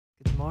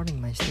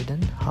morning, my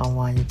student. How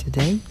are you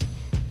today?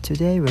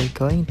 Today we're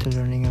going to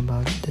learning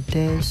about the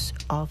days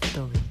of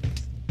the week.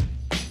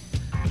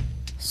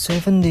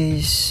 7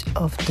 days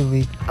of the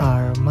week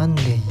are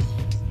Monday.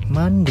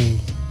 Monday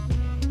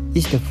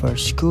is the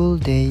first school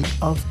day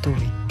of the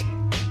week.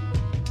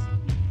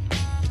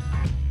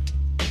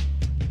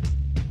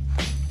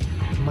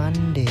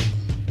 Monday.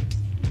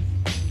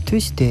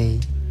 Tuesday.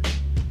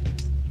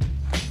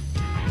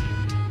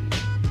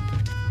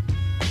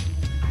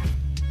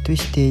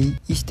 Tuesday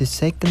is the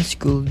second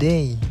school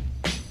day.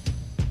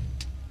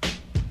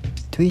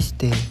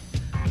 Tuesday.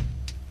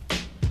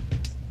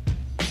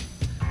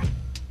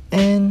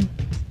 And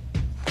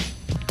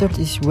the third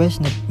is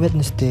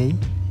Wednesday.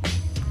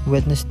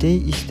 Wednesday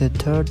is the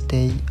third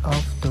day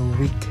of the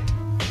week.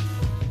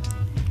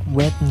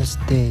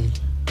 Wednesday.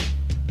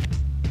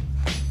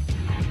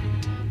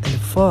 And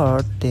the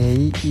fourth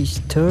day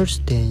is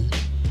Thursday.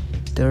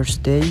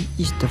 Thursday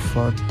is the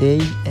fourth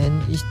day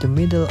and is the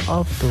middle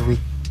of the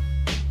week.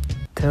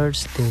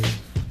 Thursday.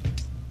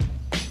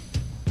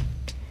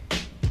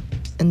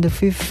 And the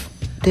fifth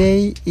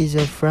day is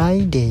a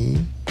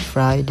Friday.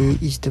 Friday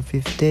is the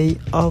fifth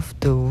day of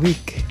the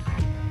week.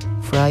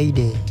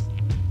 Friday.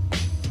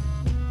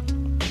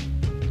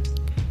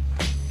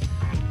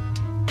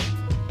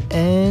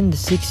 And the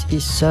sixth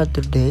is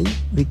Saturday.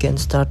 We can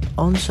start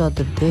on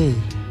Saturday.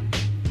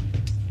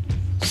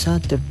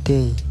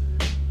 Saturday.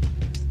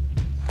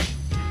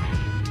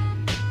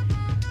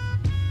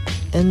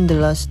 And the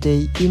last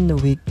day in the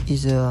week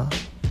is a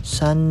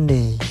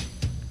Sunday.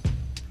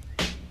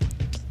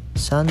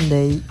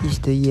 Sunday is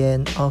the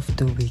end of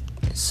the week.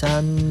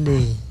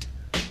 Sunday.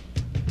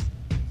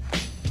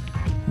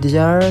 These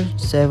are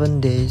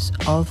 7 days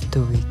of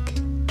the week.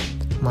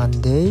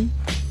 Monday,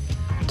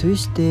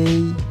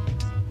 Tuesday,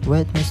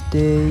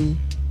 Wednesday,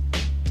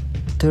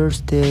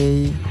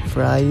 Thursday,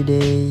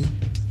 Friday,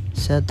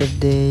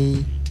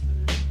 Saturday,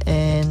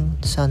 and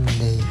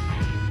Sunday.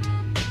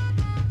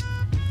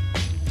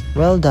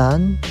 Well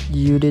done,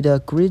 you did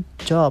a great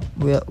job.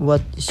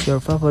 What is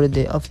your favorite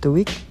day of the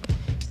week?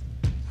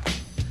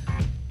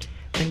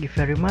 Thank you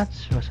very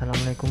much.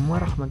 Wassalamualaikum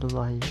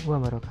warahmatullahi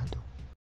wabarakatuh.